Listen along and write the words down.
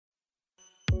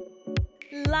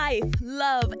life,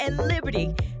 love, and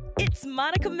liberty. It's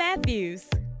Monica Matthews.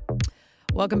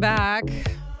 Welcome back.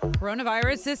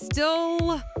 Coronavirus is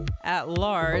still at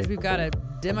large. We've got a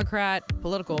Democrat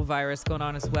political virus going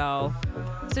on as well.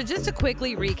 So just to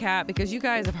quickly recap, because you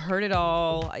guys have heard it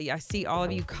all. I see all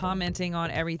of you commenting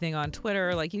on everything on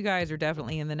Twitter. Like, you guys are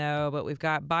definitely in the know. But we've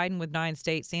got Biden with 9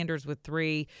 states, Sanders with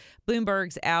 3,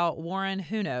 Bloomberg's out, Warren,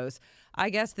 who knows? I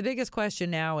guess the biggest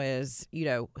question now is,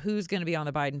 who's going to be on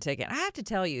the Biden ticket? I have to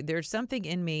tell you, there's something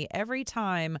in me every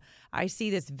time I see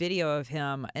this video of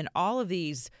him and all of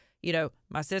these,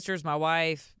 my sister's my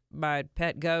wife, my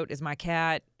pet goat is my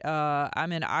cat.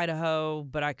 I'm in Idaho,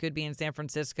 but I could be in San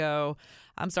Francisco.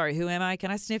 I'm sorry, who am I? Can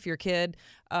I sniff your kid?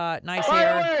 Nice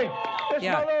hair. By the way, this is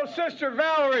my little sister,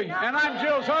 Valerie, and I'm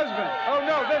Jill's husband. Oh,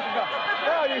 no,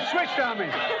 you switched on me.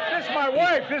 This is my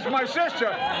wife. This is my sister.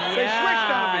 They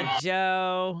switched on me.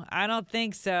 Joe, I don't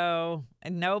think so.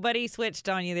 Nobody switched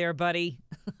on you there, buddy.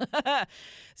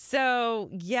 So,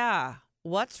 yeah,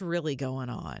 what's really going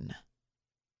on?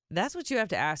 That's what you have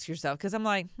to ask yourself, because I'm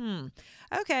like,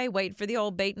 okay, wait for the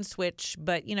old bait and switch.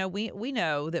 But, we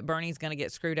know that Bernie's going to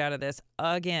get screwed out of this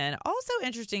again. Also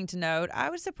interesting to note, I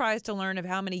was surprised to learn of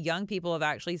how many young people have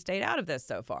actually stayed out of this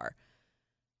so far.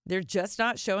 They're just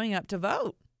not showing up to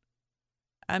vote.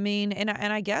 I mean, and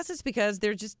I guess it's because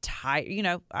they're just tired.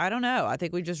 I don't know. I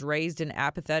think we just raised an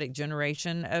apathetic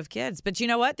generation of kids. But you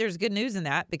know what? There's good news in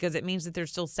that, because it means that they're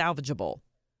still salvageable.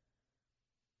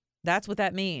 That's what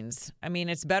that means. I mean,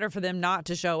 it's better for them not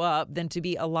to show up than to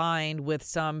be aligned with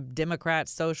some Democrat,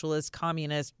 socialist,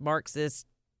 communist, Marxist,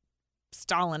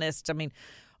 Stalinist. I mean,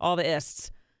 all the ists,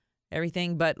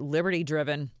 everything but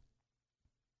liberty-driven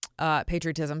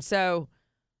patriotism. So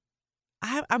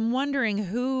I'm wondering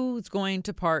who's going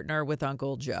to partner with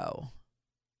Uncle Joe,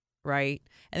 right?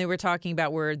 And then we're talking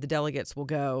about where the delegates will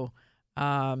go,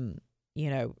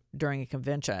 during a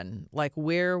convention. Like,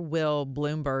 where will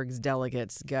Bloomberg's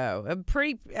delegates go?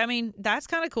 That's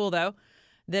kind of cool, though,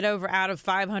 that out of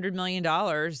 $500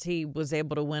 million, he was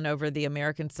able to win over the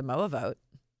American Samoa vote.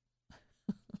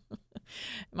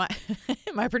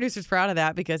 My producer's proud of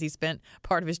that, because he spent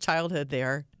part of his childhood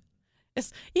there. You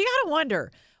got to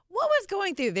wonder, what was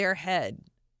going through their head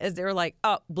as they were like,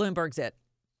 oh, Bloomberg's it.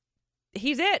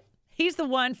 He's it. He's the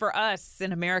one for us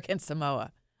in American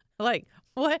Samoa. Like,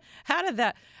 what? How did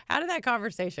that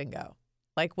conversation go?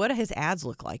 Like, what do his ads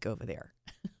look like over there?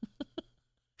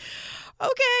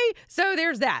 Okay, so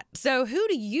there's that. So who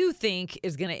do you think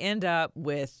is going to end up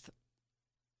with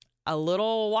a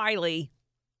little wily,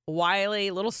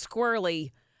 little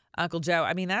squirrely Uncle Joe?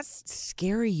 I mean, that's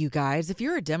scary, you guys. If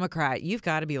you're a Democrat, you've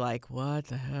got to be like, what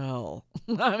the hell?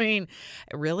 I mean,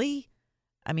 really?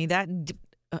 I mean,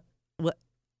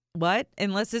 what?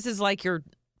 Unless this is like your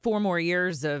 4 more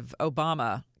years of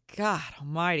Obama. God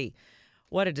almighty.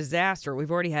 What a disaster.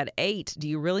 We've already had 8. Do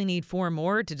you really need 4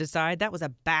 more to decide? That was a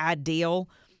bad deal.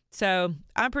 So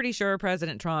I'm pretty sure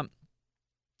President Trump,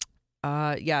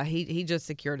 he just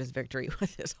secured his victory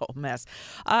with this whole mess.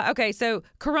 Okay, so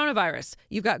coronavirus.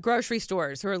 You've got grocery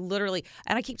stores who are literally,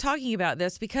 and I keep talking about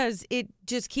this because it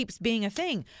just keeps being a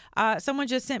thing. Someone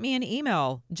just sent me an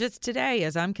email just today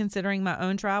as I'm considering my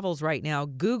own travels right now.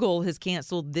 Google has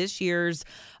canceled this year's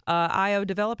I/O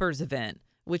Developers event,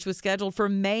 which was scheduled for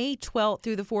May 12th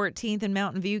through the 14th in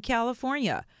Mountain View,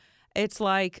 California. It's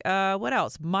like, what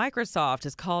else? Microsoft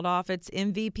has called off its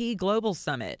MVP Global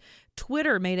Summit.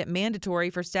 Twitter made it mandatory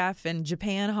for staff in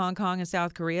Japan, Hong Kong, and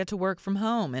South Korea to work from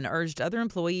home and urged other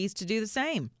employees to do the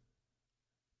same.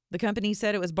 The company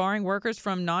said it was barring workers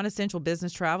from non-essential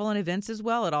business travel and events as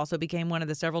well. It also became one of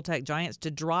the several tech giants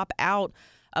to drop out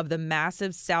of the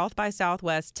massive South by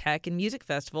Southwest Tech and Music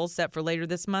Festival set for later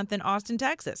this month in Austin,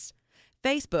 Texas.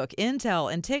 Facebook,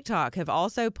 Intel, and TikTok have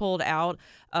also pulled out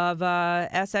of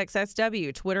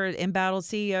SXSW. Twitter embattled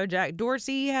CEO Jack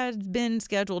Dorsey has been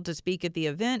scheduled to speak at the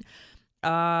event.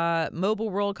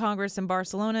 Mobile World Congress in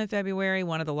Barcelona in February,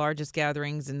 one of the largest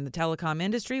gatherings in the telecom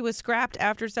industry, was scrapped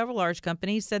after several large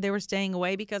companies said they were staying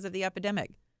away because of the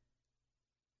epidemic.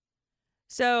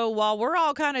 So while we're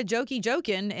all kind of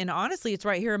joking, and honestly, it's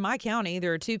right here in my county,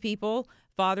 there are 2 people.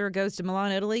 Father goes to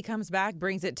Milan, Italy, comes back,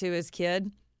 brings it to his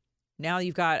kid. Now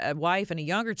you've got a wife and a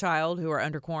younger child who are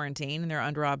under quarantine and they're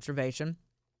under observation.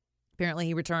 Apparently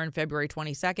he returned February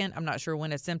 22nd. I'm not sure when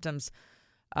his symptoms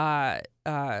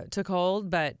took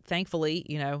hold, but thankfully,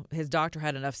 his doctor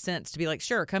had enough sense to be like,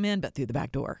 sure, come in, but through the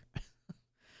back door.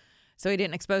 So he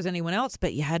didn't expose anyone else,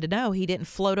 but you had to know he didn't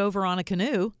float over on a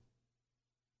canoe.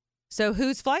 So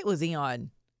whose flight was he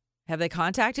on? Have they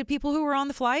contacted people who were on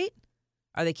the flight?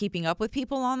 Are they keeping up with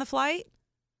people on the flight?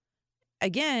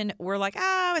 again, we're like,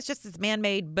 it's just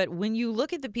man-made. But when you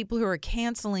look at the people who are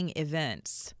canceling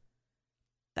events,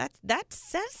 that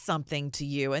says something to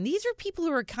you. And these are people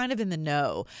who are kind of in the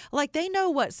know. Like, they know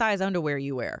what size underwear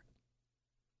you wear.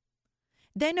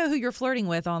 They know who you're flirting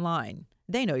with online.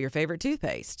 They know your favorite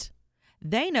toothpaste.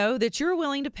 They know that you're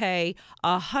willing to pay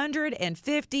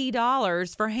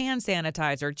 $150 for hand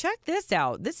sanitizer. Check this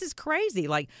out. This is crazy.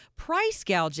 Like, price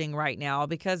gouging right now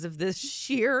because of this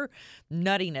sheer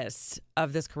nuttiness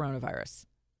of this coronavirus.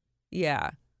 Yeah.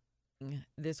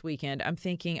 This weekend, I'm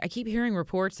thinking, I keep hearing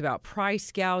reports about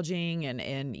price gouging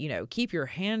and keep your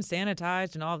hands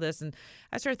sanitized and all this. And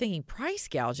I started thinking, price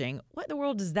gouging? What in the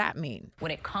world does that mean?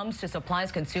 When it comes to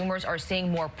supplies, consumers are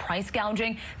seeing more price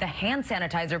gouging. The hand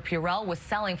sanitizer Purell was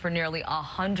selling for nearly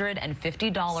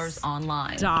 $150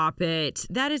 online. Stop it.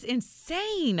 That is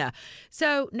insane.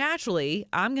 So naturally,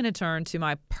 I'm going to turn to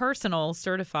my personal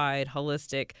certified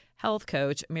holistic health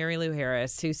coach, Mary Lou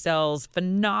Harris, who sells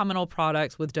phenomenal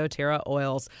products with doTERRA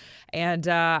oils. And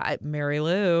Mary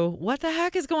Lou, what the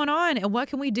heck is going on? And what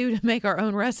can we do to make our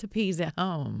own recipes at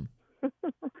home?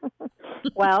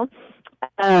 Well,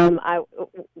 as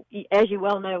you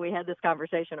well know, we had this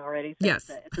conversation already. So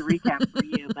yes. It's a recap for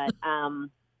you. But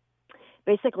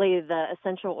basically, the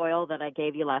essential oil that I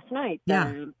gave you last night,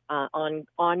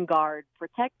 On Guard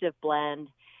Protective Blend,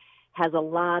 has a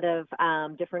lot of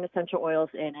different essential oils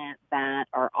in it that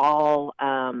are all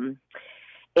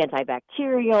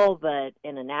antibacterial, but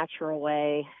in a natural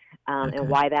way. And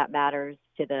why that matters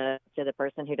to the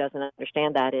person who doesn't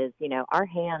understand that is, our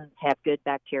hands have good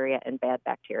bacteria and bad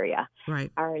bacteria.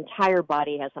 Right. Our entire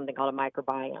body has something called a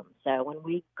microbiome. So when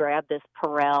we grab this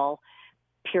Purell,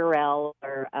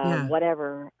 or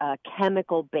whatever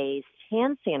chemical-based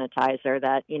hand sanitizer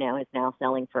that, is now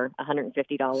selling for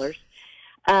 $150,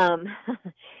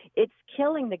 it's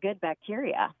killing the good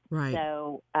bacteria. Right.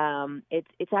 So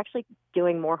it's actually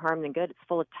doing more harm than good. It's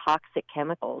full of toxic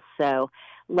chemicals. So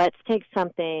let's take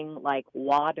something like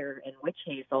water and witch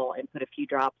hazel and put a few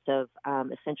drops of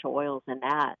essential oils in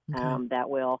that that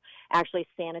will actually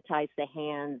sanitize the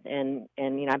hands. And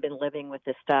I've been living with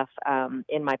this stuff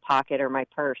in my pocket or my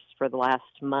purse for the last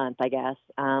month, I guess.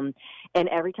 And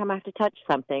every time I have to touch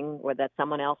something that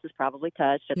someone else has probably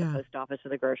touched at the post office or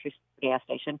the grocery store, gas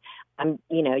station, I'm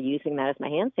using that as my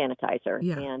hand sanitizer.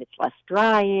 Yeah. And it's less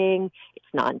drying, it's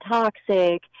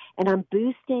non-toxic, and I'm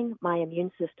boosting my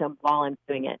immune system while I'm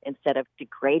doing it instead of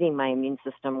degrading my immune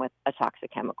system with a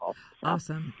toxic chemical. So.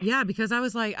 Awesome. Yeah, because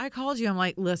I called you. I'm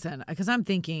like, listen, because I'm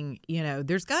thinking,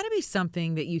 there's got to be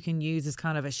something that you can use as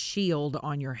kind of a shield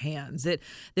on your hands that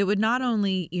would not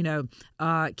only,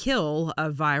 kill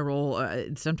a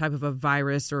viral, some type of a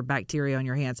virus or bacteria on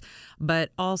your hands,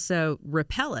 but also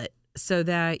repel it. So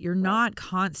that you're not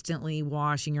constantly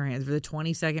washing your hands, for the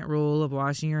 20-second rule of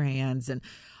washing your hands. And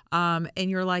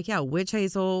you're like, witch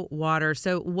hazel, water.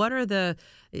 So what are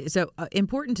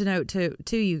important to note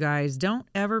to you guys, don't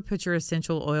ever put your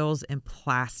essential oils in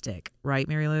plastic, right,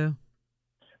 Mary Lou?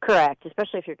 Correct,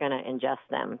 especially if you're going to ingest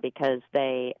them, because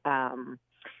they,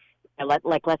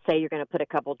 let's say you're going to put a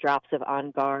couple drops of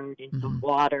On Guard in some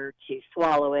water to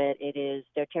swallow it.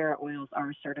 doTERRA oils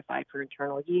are certified for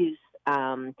internal use.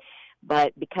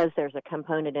 But because there's a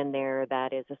component in there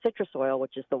that is a citrus oil,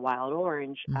 which is the wild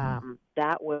orange,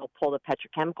 that will pull the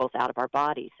petrochemicals out of our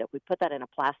body. So if we put that in a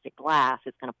plastic glass,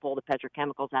 it's going to pull the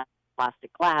petrochemicals out of the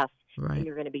plastic glass, and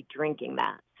you're going to be drinking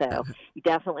that. So you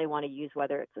definitely want to use,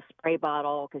 whether it's a spray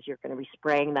bottle, because you're going to be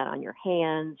spraying that on your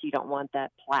hands. You don't want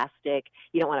that plastic.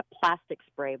 You don't want a plastic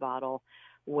spray bottle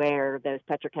where those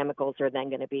petrochemicals are then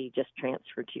going to be just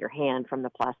transferred to your hand from the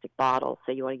plastic bottle.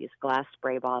 So you want to use a glass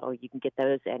spray bottle. You can get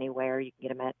those anywhere. You can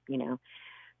get them at,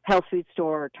 health food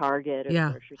store or Target. Or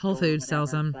grocery Whole store, Foods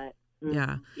sells them. But,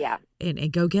 Yeah.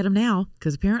 And go get them now,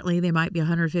 because apparently they might be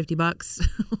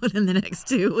 $150 within the next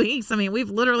 2 weeks. I mean, we've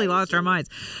literally lost our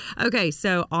minds. Okay,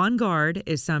 so On Guard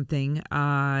is something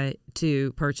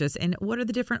to purchase. And what are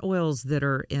the different oils that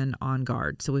are in On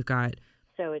Guard? So we've got...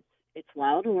 So it's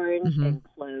wild orange and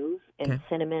clove and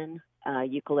cinnamon,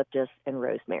 eucalyptus, and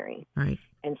rosemary. Right.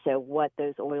 And so what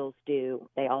those oils do,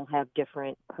 they all have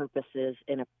different purposes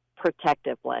in a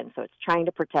protective blend. So it's trying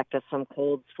to protect us from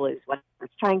colds, flus, whatever.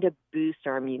 It's trying to boost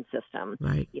our immune system.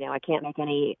 Right. I can't make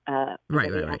any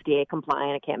FDA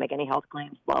compliant. I can't make any health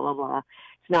claims, blah, blah, blah.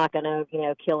 It's not going to,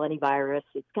 kill any virus.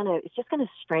 It's just going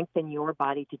to strengthen your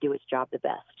body to do its job the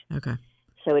best. Okay.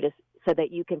 So it is, so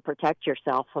that you can protect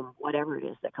yourself from whatever it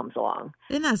is that comes along.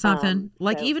 Isn't that something?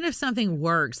 Even if something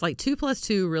works, like 2 +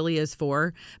 2 really is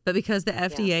 4, but because the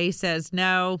FDA says,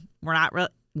 no, we're not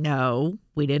No,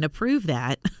 we didn't approve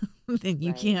that. Then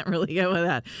you can't really go with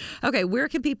that. Okay, where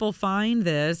can people find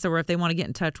this, or if they want to get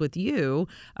in touch with you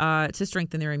to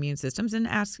strengthen their immune systems and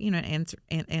ask,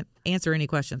 answer any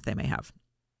questions they may have?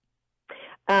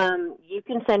 You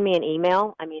can send me an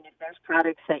email. I mean, if there's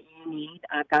products that you need,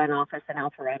 I've got an office in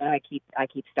Alpharetta. I keep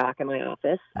stock in my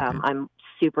office. Okay. I'm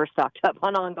super stocked up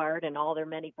on Guard and all their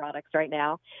many products right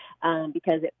now,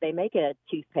 because they make a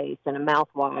toothpaste and a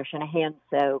mouthwash and a hand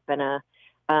soap and a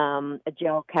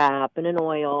gel cap and an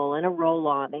oil and a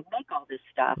roll-on. They make all this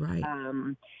stuff, right.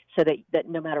 So that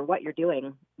no matter what you're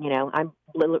doing, I'm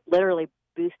literally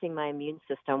boosting my immune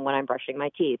system when I'm brushing my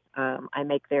teeth.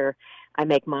 I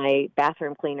make my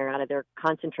bathroom cleaner out of their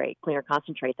cleaner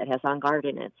concentrate that has On Guard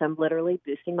in it. So I'm literally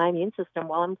boosting my immune system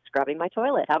while I'm scrubbing my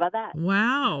toilet. How about that?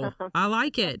 Wow, I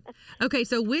like it. Okay,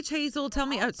 so witch hazel. Tell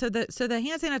me. So the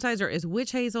hand sanitizer is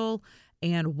witch hazel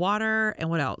and water, and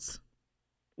what else?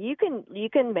 You can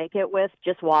make it with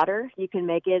just water. You can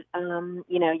make it.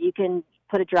 You can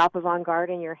put a drop of On Guard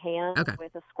in your hand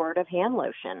with a squirt of hand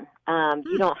lotion.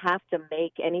 You don't have to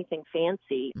make anything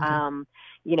fancy. Okay.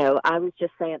 I was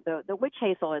just saying the witch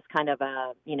hazel is kind of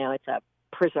it's a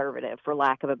preservative, for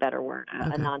lack of a better word,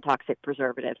 a non-toxic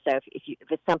preservative. So if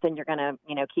it's something you're going to,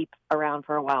 keep around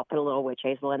for a while, put a little witch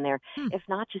hazel in there. If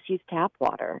not, just use tap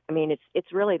water. I mean,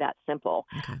 it's really that simple.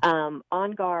 Okay.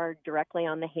 On Guard directly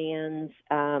on the hands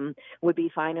would be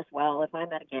fine as well. If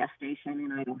I'm at a gas station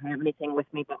and I don't have anything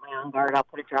with me but my On Guard, I'll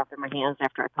put a drop in my hands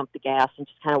after I pump the gas and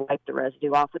just kind of wipe the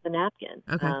residue off with a napkin.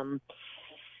 Okay.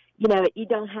 You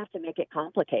don't have to make it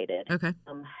complicated. Okay.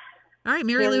 All right,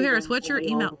 Mary Lou Harris, what's your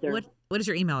email? What is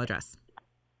your email address?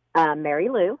 Mary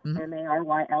Lou,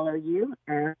 MaryLou,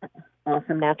 at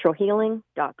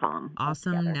awesomenaturalhealing.com.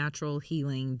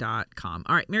 Awesomenaturalhealing.com.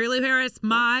 All right, Mary Lou Harris,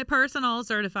 my personal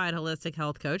certified holistic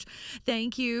health coach.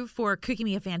 Thank you for cooking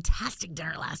me a fantastic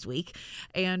dinner last week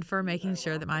and for making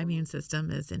sure that my immune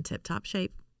system is in tip-top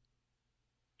shape.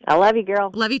 I love you, girl.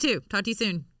 Love you too. Talk to you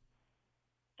soon.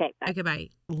 Okay, bye. Okay, bye.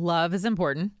 Love is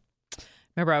important.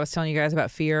 Remember I was telling you guys about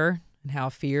fear and how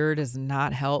fear does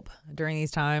not help during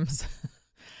these times.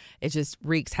 It just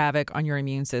wreaks havoc on your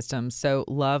immune system. So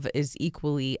love is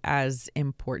equally as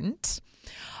important.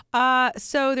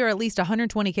 So there are at least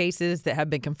 120 cases that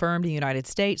have been confirmed in the United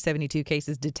States, 72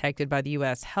 cases detected by the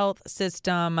U.S. health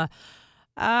system.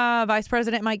 Vice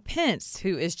President Mike Pence,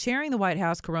 who is chairing the White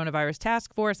House Coronavirus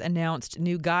Task Force, announced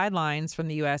new guidelines from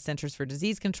the U.S. Centers for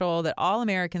Disease Control that all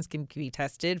Americans can be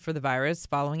tested for the virus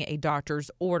following a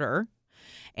doctor's order,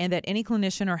 and that any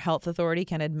clinician or health authority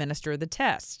can administer the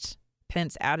test.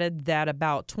 Pence added that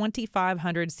about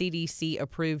 2,500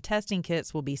 CDC-approved testing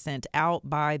kits will be sent out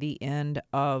by the end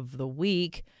of the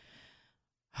week.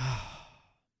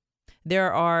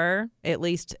 There are at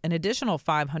least an additional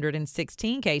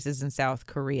 516 cases in South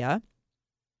Korea.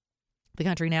 The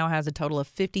country now has a total of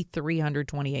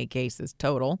 5,328 cases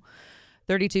total.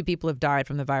 32 people have died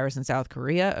from the virus in South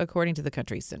Korea, according to the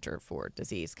country's Center for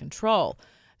Disease Control.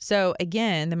 So,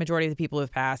 again, the majority of the people who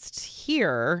have passed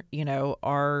here,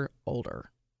 are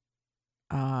older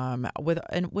with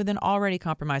an already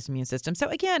compromised immune system. So,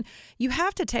 again, you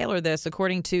have to tailor this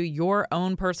according to your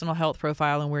own personal health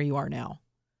profile and where you are now.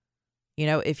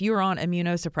 If you're on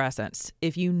immunosuppressants,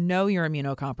 if you know you're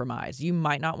immunocompromised, you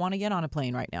might not want to get on a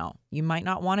plane right now. You might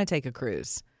not want to take a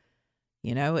cruise.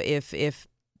 If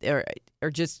or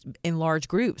just in large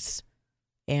groups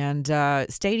and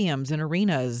stadiums and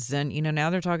arenas. And, now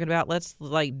they're talking about let's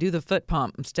do the foot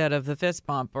pump instead of the fist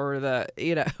pump or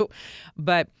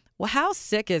But how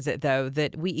sick is it, though,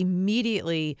 that we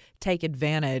immediately take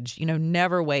advantage,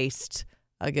 never waste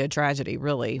a good tragedy,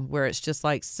 really, where it's just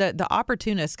the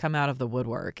opportunists come out of the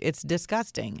woodwork. It's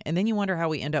disgusting. And then you wonder how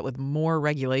we end up with more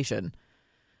regulation.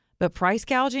 But price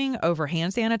gouging over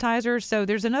hand sanitizers. So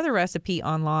there's another recipe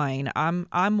online.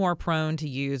 I'm more prone to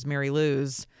use Mary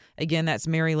Lou's. Again, that's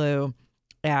Mary Lou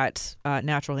at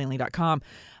naturalhealing.com.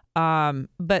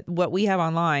 But what we have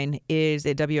online is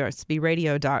at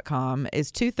WSBradio.com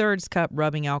is 2/3 cup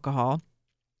rubbing alcohol,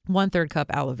 1/3 cup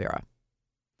aloe vera.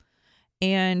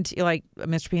 And like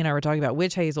Mr. P and I were talking about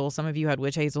witch hazel. Some of you had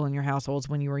witch hazel in your households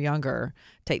when you were younger.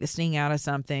 Take the sting out of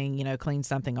something, clean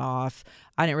something off.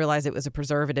 I didn't realize it was a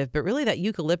preservative, but really that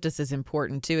eucalyptus is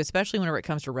important too, especially whenever it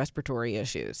comes to respiratory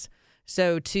issues.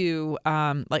 So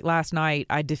last night,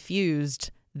 I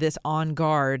diffused this On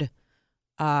Guard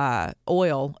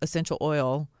essential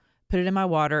oil, put it in my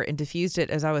water and diffused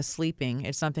it as I was sleeping.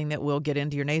 It's something that will get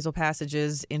into your nasal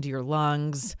passages, into your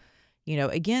lungs.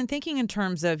 Again, thinking in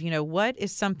terms of, what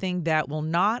is something that will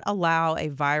not allow a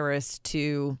virus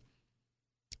to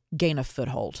gain a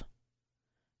foothold?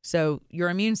 So your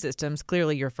immune system's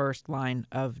clearly your first line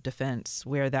of defense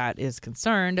where that is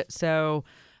concerned. So,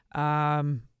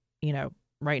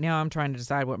 right now I'm trying to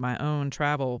decide what my own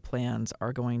travel plans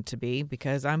are going to be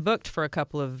because I'm booked for a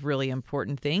couple of really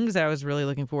important things that I was really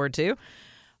looking forward to.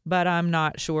 But I'm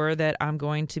not sure that I'm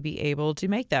going to be able to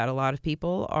make that. A lot of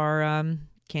people are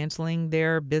canceling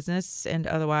their business and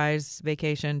otherwise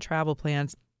vacation travel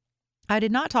plans. I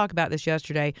did not talk about this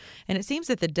yesterday, and it seems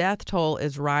that the death toll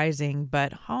is rising,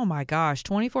 but oh my gosh,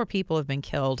 24 people have been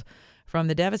killed from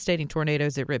the devastating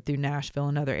tornadoes that ripped through Nashville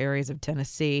and other areas of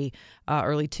Tennessee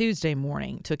early Tuesday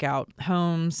morning. Took out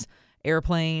homes,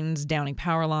 airplanes, downing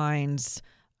power lines.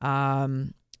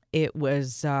 It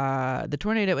was the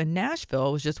tornado in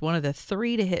Nashville was just one of the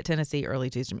 3 to hit Tennessee early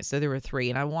Tuesday. So there were 3.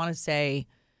 And I want to say,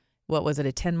 what was it,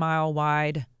 a 10-mile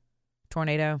wide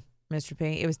tornado, Mr.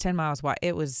 P? It was 10 miles wide.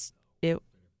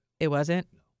 It wasn't?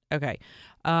 Okay.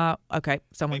 Okay.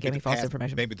 Someone gave me false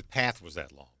information. Maybe the path was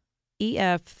that long.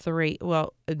 EF3.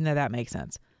 Well, no, that makes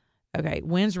sense. Okay.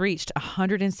 Winds reached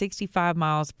 165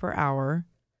 miles per hour.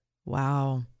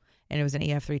 Wow. And it was an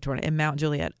EF3 tornado in Mount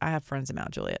Juliet. I have friends in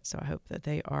Mount Juliet, so I hope that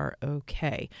they are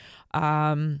okay.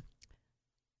 The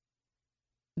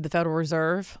Federal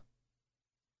Reserve.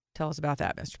 Tell us about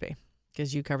that, Mr. P,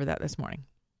 because you covered that this morning.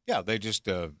 Yeah, they just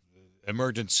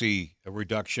emergency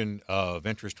reduction of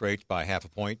interest rates by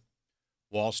 0.5 point.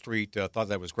 Wall Street thought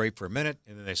that was great for a minute,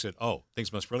 and then they said, oh,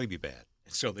 things must really be bad.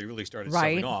 So they really started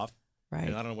selling off. Right.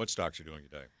 And I don't know what stocks are doing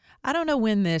today. I don't know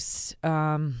when this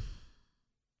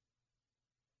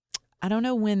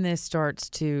starts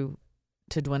to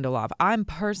dwindle off. I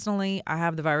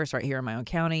have the virus right here in my own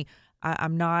county.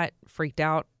 I'm not freaked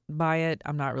out by it.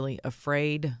 I'm not really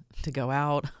afraid to go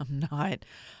out.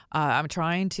 I'm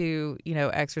trying to,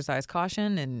 exercise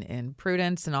caution and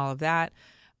prudence and all of that,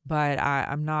 but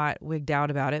I'm not wigged out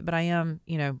about it. But I am,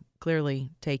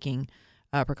 clearly taking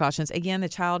precautions. Again, the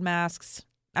child masks.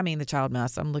 I'm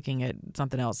looking at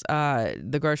something else.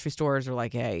 The grocery stores are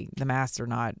like, hey, the masks are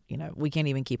not, we can't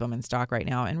even keep them in stock right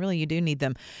now. And really, you do need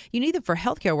them. You need them for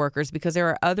healthcare workers because there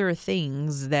are other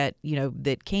things that, that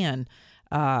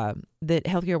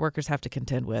healthcare workers have to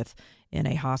contend with in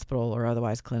a hospital or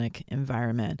otherwise clinic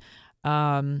environment.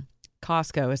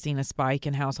 Costco has seen a spike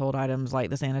in household items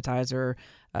like the sanitizer,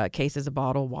 cases of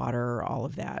bottled water, all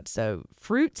of that. So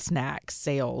fruit snack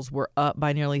sales were up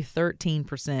by nearly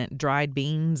 13%. Dried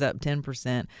beans up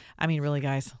 10%. I mean, really,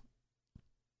 guys,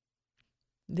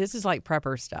 this is like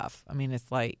prepper stuff. I mean,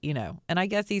 it's like, and I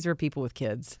guess these are people with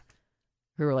kids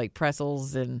who are like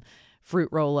pretzels and fruit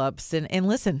roll-ups. And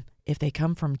listen, if they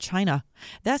come from China,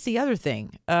 that's the other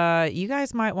thing. You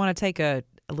guys might want to take a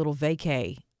little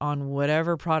vacay on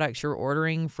whatever products you're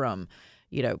ordering from,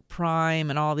 Prime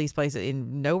and all these places,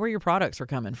 and know where your products are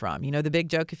coming from. The big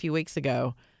joke a few weeks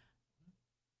ago.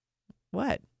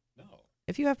 What? No.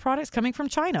 If you have products coming from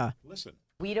China. Listen.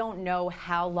 We don't know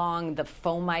how long the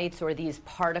fomites or these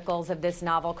particles of this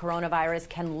novel coronavirus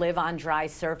can live on dry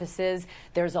surfaces.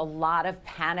 There's a lot of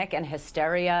panic and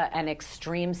hysteria and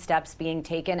extreme steps being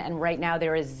taken. And right now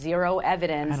there is zero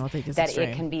evidence that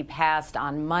it can be passed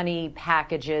on money,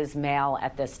 packages, mail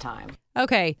at this time.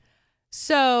 Okay.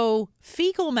 So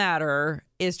fecal matter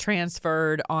is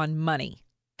transferred on money.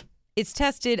 It's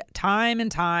tested time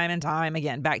and time and time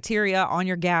again. Bacteria on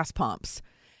your gas pumps.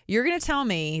 You're going to tell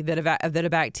me that a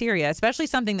bacteria, especially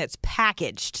something that's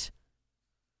packaged,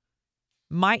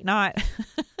 might not.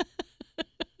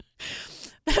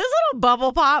 Those little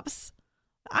bubble pops.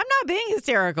 I'm not being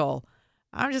hysterical.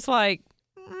 I'm just like,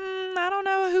 I don't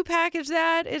know who packaged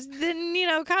that. It's then,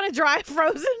 kind of dry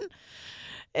frozen.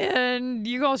 And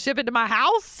you going to ship it to my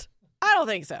house? I don't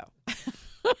think so.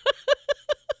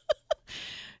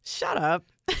 Shut up.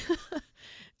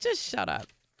 Just shut up.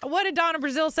 What did Donna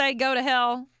Brazile say? Go to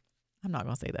hell. I'm not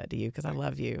going to say that to you because I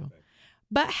love you.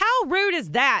 But how rude is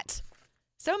that?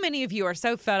 So many of you are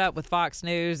so fed up with Fox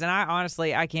News, and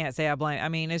I can't say I blame. I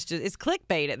mean, it's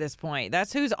clickbait at this point.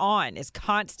 That's who's on. It's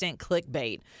constant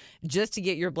clickbait just to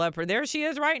get your blood pressure. There she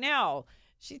is right now.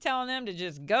 She's telling them to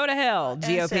just go to hell,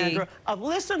 GOP. Sandra, I've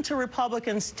listened to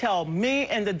Republicans tell me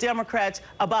and the Democrats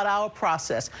about our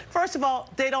process. First of all,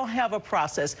 they don't have a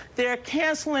process. They're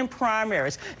canceling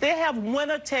primaries. They have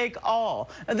winner take all.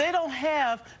 They don't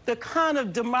have the kind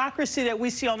of democracy that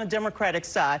we see on the Democratic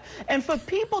side. And for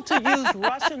people to use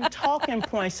Russian talking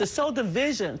points to sow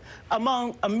division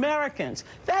among Americans,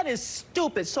 that is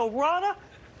stupid. So, Ronna,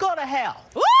 go to hell.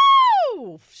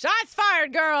 Woo! Shots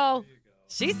fired, girl.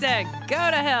 She said, go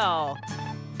to hell.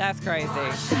 That's crazy.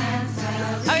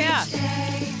 Oh, yeah.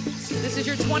 This is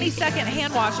your 20-second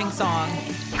hand-washing song.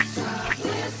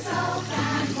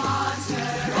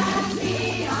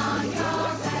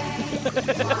 And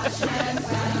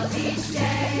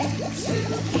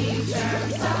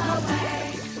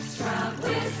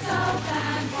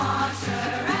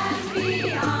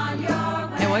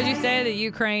what did you say? The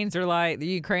Ukrainians are like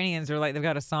they've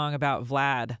got a song about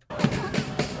Vlad.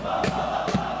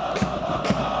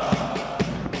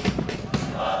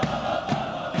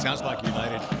 Sounds like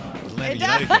United. It United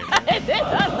does. game. It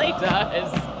definitely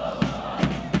does.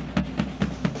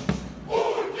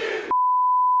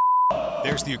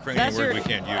 There's the Ukrainian word we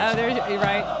can't use. Oh, you're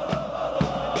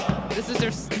right. This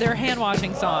is their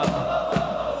hand-washing song.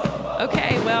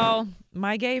 Okay, well,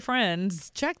 my gay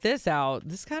friends, check this out.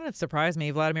 This kind of surprised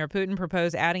me. Vladimir Putin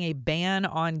proposed adding a ban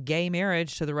on gay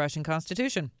marriage to the Russian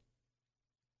constitution.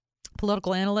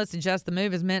 Political analysts suggest the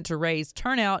move is meant to raise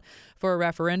turnout for a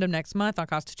referendum next month on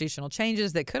constitutional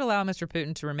changes that could allow Mr.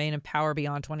 Putin to remain in power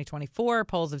beyond 2024.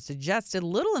 Polls have suggested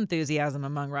little enthusiasm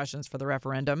among Russians for the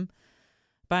referendum.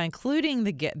 By including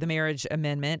the marriage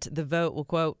amendment, the vote will,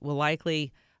 quote, will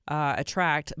likely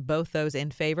attract both those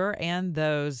in favor and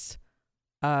those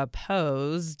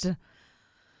opposed.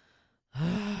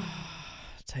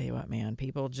 Tell you what, man,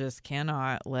 people just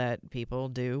cannot let people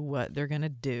do what they're going to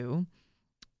do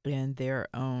in their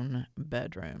own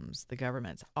bedrooms. The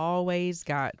government's always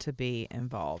got to be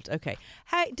involved. Okay.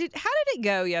 How did it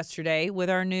go yesterday with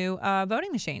our new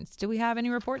voting machines? Do we have any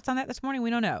reports on that this morning?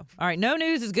 We don't know. All right. No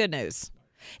news is good news.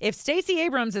 If Stacey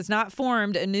Abrams has not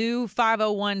formed a new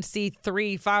 501c3,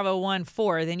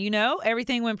 501(4), then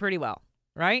everything went pretty well,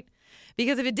 right?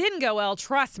 Because if it didn't go well,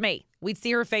 trust me, we'd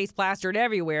see her face plastered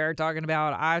everywhere talking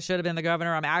about, I should have been the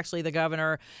governor. I'm actually the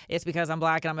governor. It's because I'm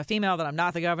black and I'm a female that I'm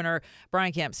not the governor.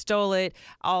 Brian Kemp stole it.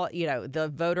 All,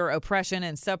 the voter oppression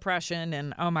and suppression.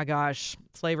 And oh my gosh,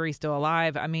 slavery's still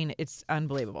alive. I mean, it's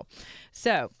unbelievable.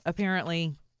 So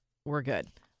apparently we're good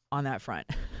on that front.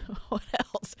 What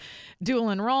else? Dual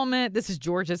enrollment. This is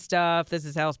Georgia stuff. This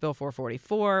is House Bill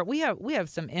 444. We have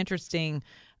some interesting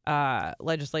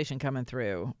legislation coming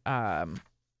through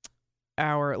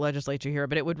our legislature here,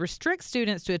 but it would restrict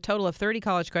students to a total of 30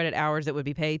 college credit hours that would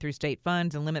be paid through state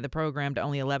funds and limit the program to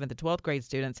only 11th and 12th grade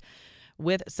students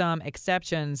with some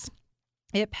exceptions.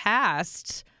 It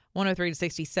passed 103 to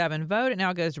 67 vote. It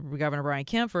now goes to Governor Brian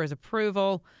Kemp for his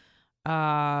approval.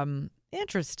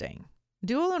 Interesting.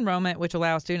 Dual enrollment, which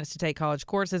allows students to take college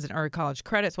courses and earn college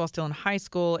credits while still in high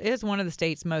school, is one of the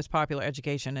state's most popular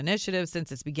education initiatives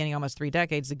since its beginning almost 3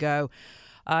 decades ago.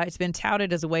 It's been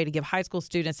touted as a way to give high school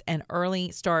students an early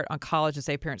start on college to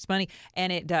save parents money,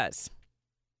 and it does.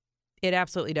 It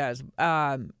absolutely does.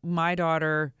 My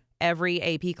daughter, every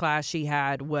AP class she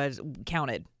had was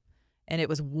counted, and it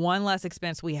was one less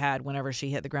expense we had whenever she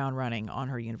hit the ground running on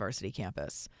her university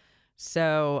campus.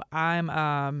 So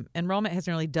enrollment has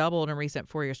nearly doubled in a recent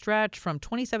 4-year stretch from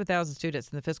 27,000 students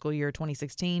in the fiscal year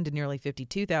 2016 to nearly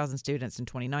 52,000 students in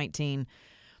 2019.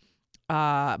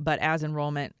 But as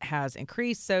enrollment has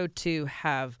increased, so too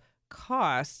have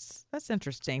costs. That's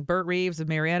interesting. Bert Reeves of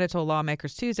Marietta told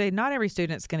lawmakers Tuesday, not every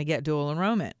student's going to get dual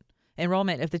enrollment.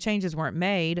 If the changes weren't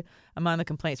made, among the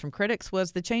complaints from critics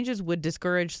was the changes would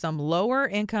discourage some lower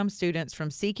income students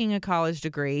from seeking a college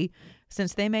degree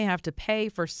since they may have to pay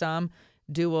for some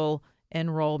dual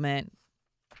enrollment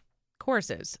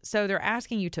courses. So they're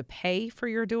asking you to pay for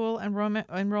your dual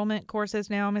enrollment courses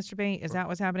now, Mr. B? Is that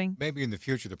what's happening? Maybe in the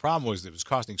future. The problem was that it was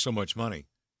costing so much money,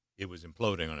 it was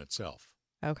imploding on itself.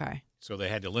 Okay. So they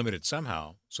had to limit it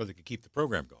somehow so they could keep the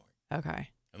program going. Okay.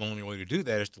 And the only way to do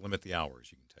that is to limit the hours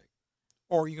you can take.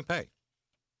 Or you can pay.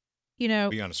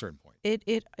 Beyond a certain point.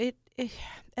 It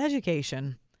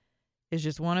education is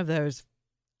just one of those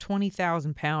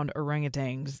 20,000-pound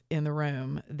orangutans in the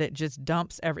room that just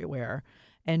dumps everywhere,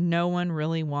 and no one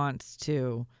really wants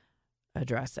to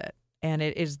address it. And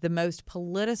it is the most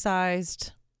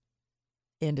politicized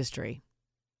industry.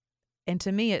 And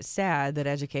to me, it's sad that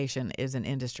education is an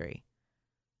industry,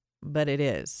 but it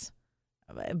is.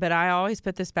 But I always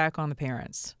put this back on the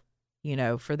parents.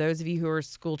 For those of you who are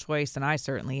school choice, and I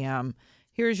certainly am,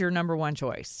 here's your number one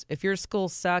choice. If your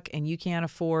schools suck and you can't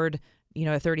afford, a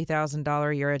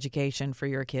 $30,000 a year education for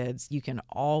your kids, you can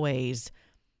always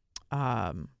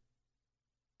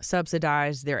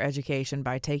subsidize their education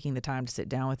by taking the time to sit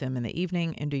down with them in the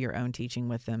evening and do your own teaching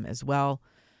with them as well.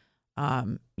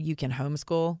 You can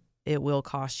homeschool. It will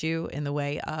cost you in the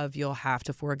way of you'll have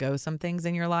to forego some things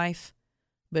in your life.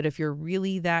 But if you're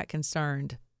really that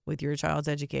concerned with your child's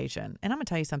education, and I'm going to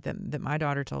tell you something that my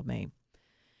daughter told me.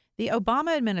 The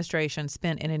Obama administration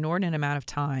spent an inordinate amount of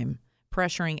time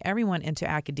pressuring everyone into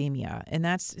academia. And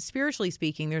that's, spiritually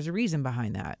speaking, there's a reason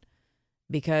behind that.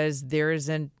 Because there is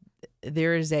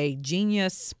a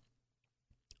genius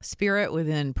spirit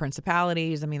within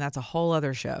principalities. I mean, that's a whole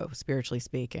other show, spiritually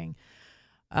speaking.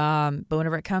 But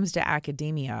whenever it comes to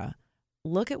academia,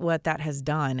 look at what that has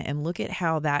done and look at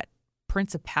how that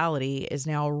principality is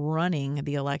now running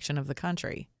the election of the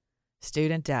country.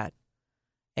 Student debt.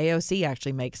 AOC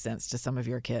actually makes sense to some of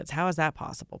your kids. How is that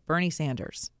possible? Bernie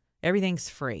Sanders. Everything's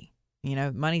free. You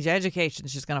know, money's education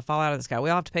is just going to fall out of the sky. We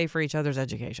all have to pay for each other's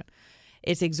education.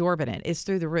 It's exorbitant. It's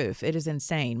through the roof. It is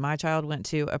insane. My child went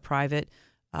to a private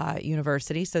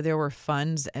university, so there were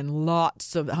funds and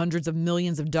lots of hundreds of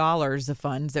millions of dollars of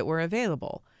funds that were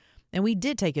available. And we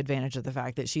did take advantage of the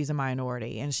fact that she's a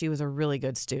minority and she was a really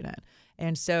good student.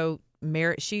 And so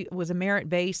she was a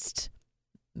merit-based,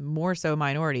 more so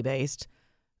minority-based,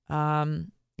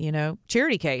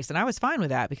 charity case. And I was fine with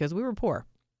that because we were poor.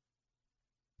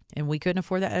 And we couldn't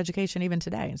afford that education even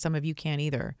today. And some of you can't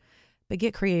either. But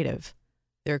get creative.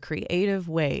 There are creative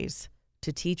ways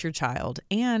to teach your child.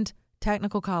 And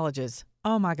technical colleges.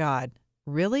 Oh, my God.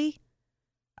 Really?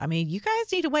 I mean, you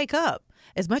guys need to wake up.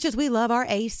 As much as we love our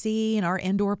AC and our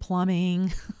indoor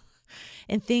plumbing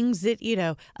and things that,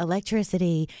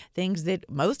 electricity, things that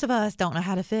most of us don't know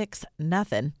how to fix,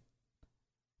 nothing.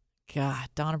 God,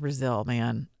 Donna Brazil,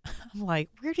 man. I'm like,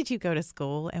 where did you go to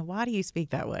school and why do you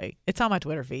speak that way? It's on my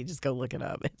Twitter feed. Just go look it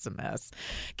up. It's a mess.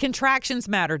 Contractions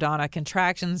matter, Donna.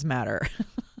 Contractions matter.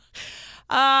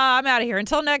 I'm out of here.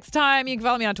 Until next time, you can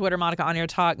follow me on Twitter, Monica On Air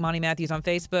Talk, Monty Matthews on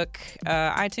Facebook,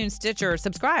 iTunes, Stitcher.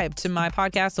 Subscribe to my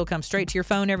podcast. It'll come straight to your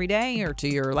phone every day or to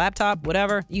your laptop,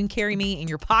 whatever. You can carry me in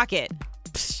your pocket.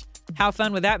 Psh, how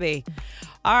fun would that be?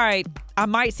 All right. I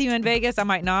might see you in Vegas. I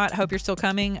might not. Hope you're still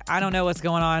coming. I don't know what's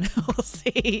going on. We'll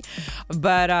see.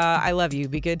 But I love you.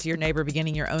 Be good to your neighbor,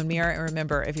 beginning your own mirror. And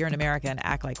remember, if you're an American,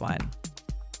 act like one.